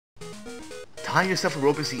Tying yourself a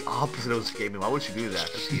rope is the opposite of escaping. Why would you do that?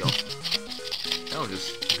 Let's heal. That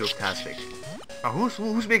was just fantastic.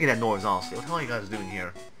 Who's making that noise, honestly? What the hell are you guys doing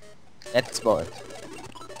here? That's Bullet.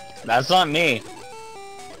 That's not me.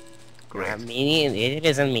 Great. It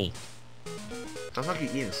isn't me. Sounds like you're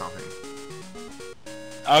eating something.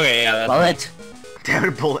 Okay, yeah, that's Bullet. Damn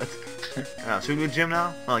it, Bullet. Should we do the gym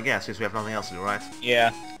now? Well, I guess, since we have nothing else to do, right? me.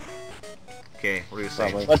 Yeah. Okay, what do you say?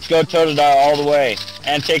 Probably. Let's go toe to toe all the way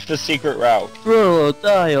and take the secret route. Bro,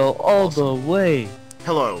 dial all the way.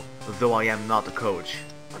 Hello, though I am not a coach.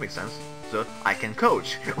 That makes sense. So, I can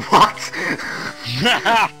coach. What?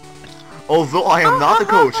 Although I am not a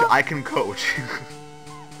coach, I can coach.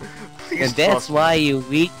 Please And that's trust me. why you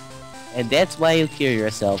weak. And that's why you kill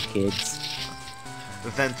yourself, kids.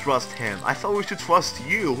 Then trust him. I thought we should trust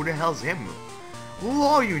you. Who the hell's him? Who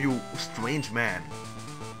are you, you strange man?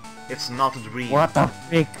 It's not a dream. What the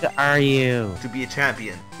frick are you? To be a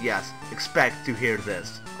champion. Yes, expect to hear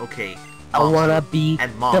this. Okay. I Monster wanna be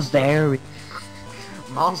and the monster. very.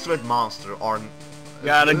 Monster and monster are...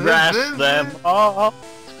 Gotta grasp them all.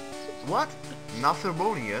 What? Not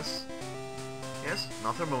harmonious. Yes,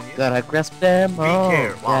 not harmonious. Gotta grasp them Be all.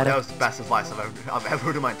 care. Wow, Gotta- that was the best advice I've ever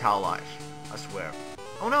heard in my entire life. I swear.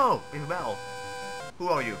 Oh no, Isabel. Who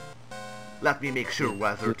are you? Let me make sure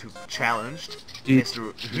whether to challenged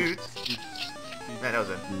Mr. Hoot. That was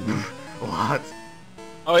it. What?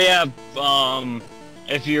 Oh yeah,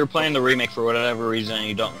 if you're playing the remake for whatever reason and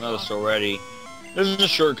you don't know this already, there's a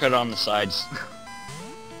shortcut on the sides.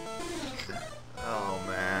 Oh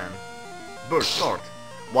man. Bird start.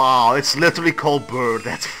 Wow, it's literally called Bird.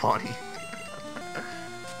 That's funny.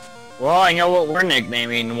 Well, I know what we're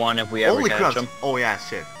nicknaming one if we ever Holy catch crap. him. Oh yeah,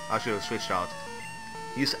 shit. I should have switched out.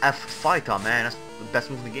 Use F fighter, man. That's the best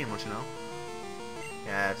move in the game, don't you know?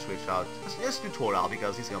 Yeah, let's switch out. Let's do tutorial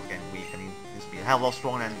because he's gonna get weak and he needs to be a hell of a lot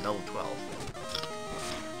stronger than level 12.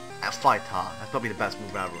 F fighter. That's probably the best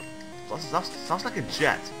move ever. Sounds like a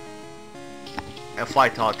jet. F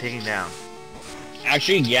fighter taking down.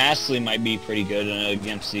 Actually, Ghastly might be pretty good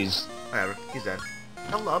against these. Whatever, he's dead.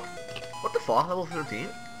 Level up. What the fuck? Level 13?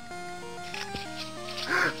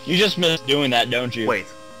 You just miss doing that, don't you? Wait.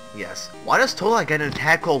 Yes. Why does Tola get an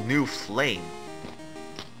attack called New Flame?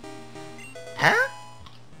 Huh?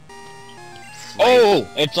 Flame? Oh,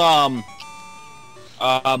 it's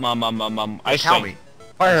Ice Tell Fang. me.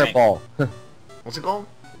 Fireball. What's it called?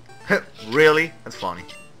 Really? That's funny.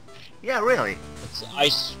 Yeah, really.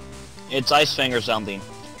 It's Ice Fang or something.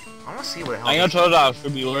 I wanna see what the hell. I know this- Totodile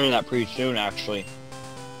should be learning that pretty soon, actually.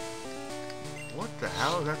 What the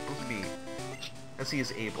hell is that supposed to be? Let's see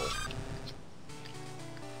his able.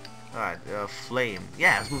 Alright, Flame.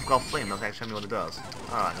 Yeah, this move called Flame. That's actually what it does.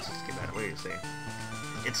 Alright, let's just get that. What do you say?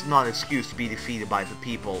 It's not an excuse to be defeated by the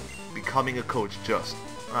people. Becoming a coach just.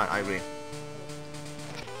 Alright, I agree.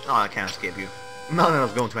 Oh, I can't escape you. None of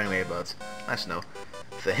us going to anyway, but nice to know.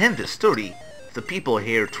 For him to study, the people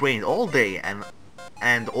here trained all day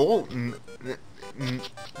and all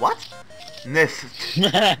what?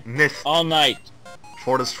 Nith All night.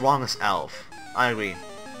 for the strongest elf. I agree.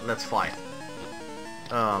 Let's fight.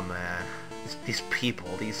 Oh man, these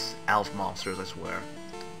people, these elf monsters, I swear.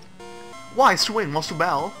 Why swing, Monster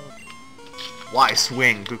Bell? Why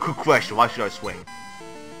swing? Good question. Why should I swing?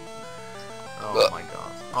 Oh my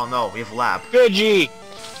god. Oh no, we have lab. Pidgey!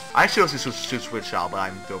 I chose to switch out, but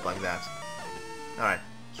I'm dope like that. Alright,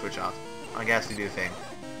 switch out. I guess you do the thing.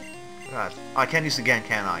 Alright. I can't use it again,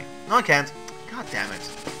 can I? No, I can't. God damn it.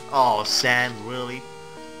 Oh, sand, really?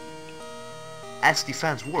 As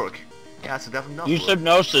defense work? Yeah, it's a definite not Use work.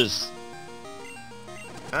 Hypnosis.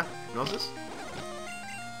 Huh? Hypnosis?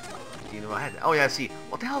 You know I had that. Oh yeah, I see.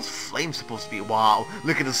 What the hell is flame supposed to be? Wow,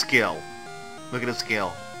 look at the skill. Look at the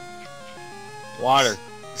skill. Water.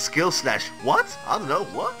 Skill slash what? I don't know,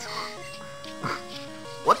 what?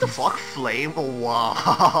 What the fuck? Flame?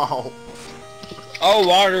 Wow. Oh,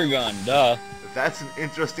 water gun, duh. That's an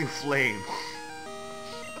interesting flame.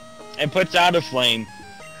 It puts out a flame.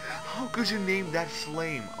 How could you name that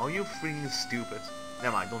flame? Are you freaking stupid?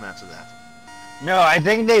 Never mind, don't answer that. No, I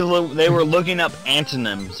think they were looking up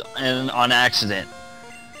antonyms on accident.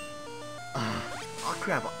 Oh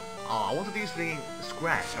crap. Oh, I wanted to use freaking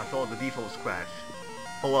scratch. I thought the default was scratch.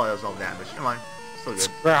 Oh well, that was all damage. Never mind. Still good.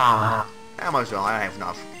 Ah. I might as well. I have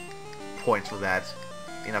enough points for that.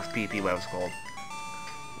 Enough PP, whatever it's called.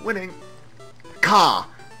 Winning. Ka!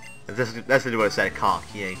 That's literally what I said. Ka.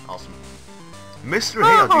 Yay. Awesome. Mr.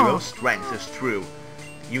 Hailduo's strength is true.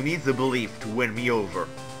 You need the belief to win me over.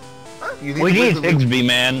 Huh? You We to need believe to Higsby,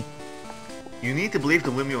 man. You need to believe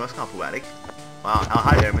to win me over. That's not poetic. Wow.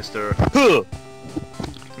 Hi there, Mr. Huh.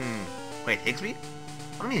 Wait, Higsby?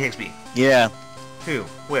 What do you mean Higsby? Yeah. Who?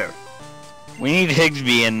 Where? We need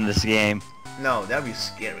Higsby in this game. No, that'd be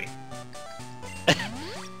scary.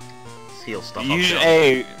 Heal stuff You up should,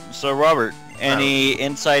 there. hey, so Robert, any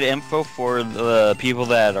inside info for the people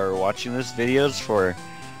that are watching this videos for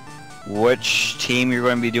which team you're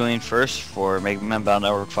going to be doing first for Megaman Battle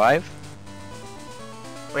Network 5?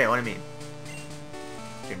 Wait, what do you mean?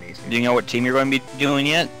 Jimmy, Do you know what team you're going to be doing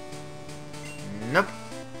yet? Nope.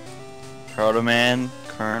 Protoman,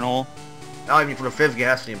 Colonel? No, I mean for the 5th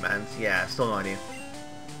gas team, man. Yeah, still no idea.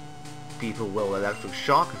 People will electric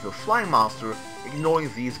shock with a flying monster. Ignoring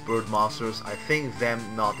these bird monsters, I think them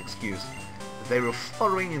not excused. They were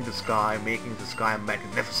fluttering in the sky, making the sky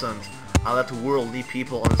magnificent. I let the worldly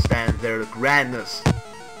people understand their grandness.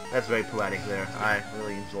 That's very poetic there. I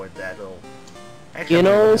really enjoyed that little. Actually, You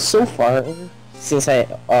know, so far, since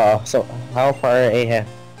so how far I have,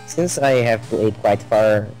 since I have played quite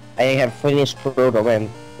far, I have finished Proto-Man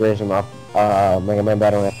version of Mega Man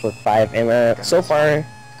Battle Network 5, and so far,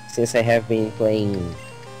 since I have been playing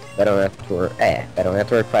Battle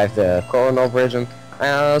Network 5, the Colonel version,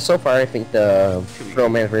 so far I think the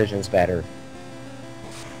Proto-Man version is better.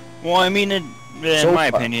 Well, I mean, in So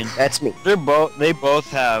my far, opinion, that's me. they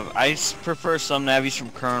both have. Prefer some navies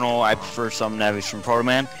from Colonel. I prefer some navies from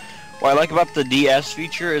Protoman. What I like about the DS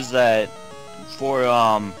feature is that for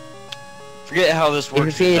forget how this If you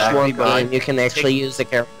works finish exactly, one but game, you can actually use the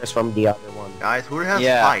characters from the other one. guys, who has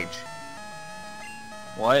Yeah. Pige?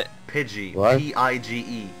 what? Pidgey. What?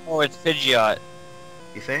 P-I-G-E. Oh, it's Pidgeot.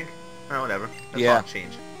 You think? Oh, whatever. That's Yeah. not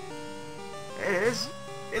change. It is.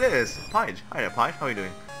 It is. Pige. Hi there, Pige. How are you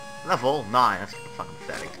doing? Level 9. That's fucking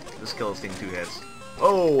pathetic. Just kill this thing 2 hits.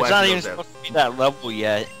 Oh, It's I not feel even that. supposed to be that level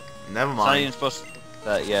yet. Never It's not mind. even supposed to be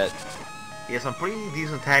that yet. He has some pretty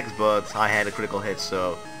decent attacks, but I had a critical hit,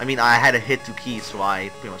 so... I mean, I had a hit to key, so I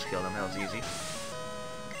pretty much killed him. That was easy.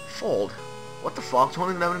 Fold. What the fuck?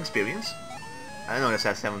 211 experience? I know this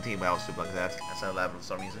has 17, but I was too like that. That's 11 for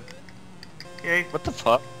some reason. Yay. What the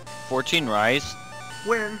fuck? 14 rise?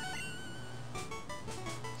 Win.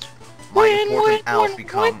 My important win, elf win,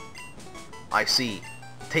 become... I see.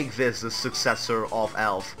 Take this, the successor of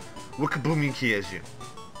elf. Wikaboomy Kieju.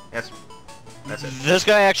 That's it. This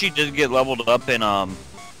guy actually did get leveled up in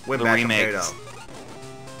Win the back remake. compared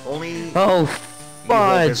to- Only Oh, you hold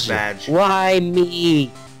this fudge! badge. Why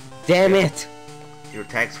me? Damn it! Your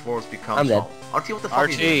tax force becomes I'm dead. all. RT, what the fuck are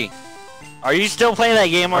you doing? RT. Are you still playing that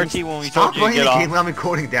game, I'm- RT, when we Stop told you to playing get the off? game when I'm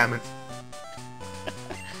recording, damn it.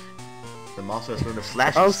 The monster has learned to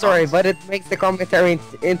flash. I'm and sorry, stuns. but it makes the commentary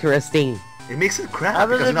interesting. It makes it crap How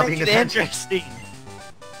because does you're it not make paying it attention. interesting?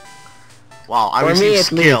 Wow, I For me, received at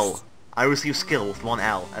skill. least. I received skill with 1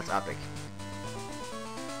 L. That's epic.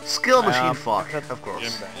 Skill machine, fuck, of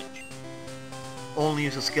course. Only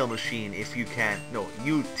use a skill machine if you can. No,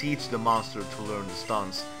 you teach the monster to learn the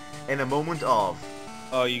stunts. In a moment of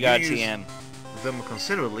Oh, you got You use- TM. them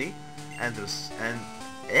considerably, and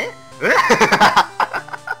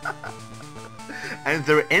and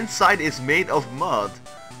their inside is made of mud.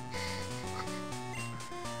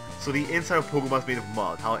 So the inside of Pokemon is made of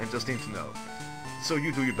mud. How interesting to know. So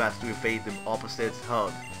you do your best to evade the opposite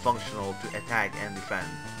HUD, functional to attack and defend.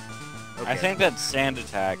 Okay. I think that's sand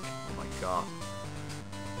attack. Oh my god.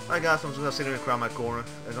 Alright guys, I'm just gonna sit here and cry my corner.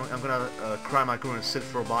 I'm gonna cry my corner and sit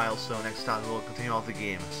for a while, so next time we'll continue off the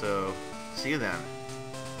game. So, see you then.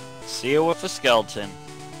 See you with the skeleton.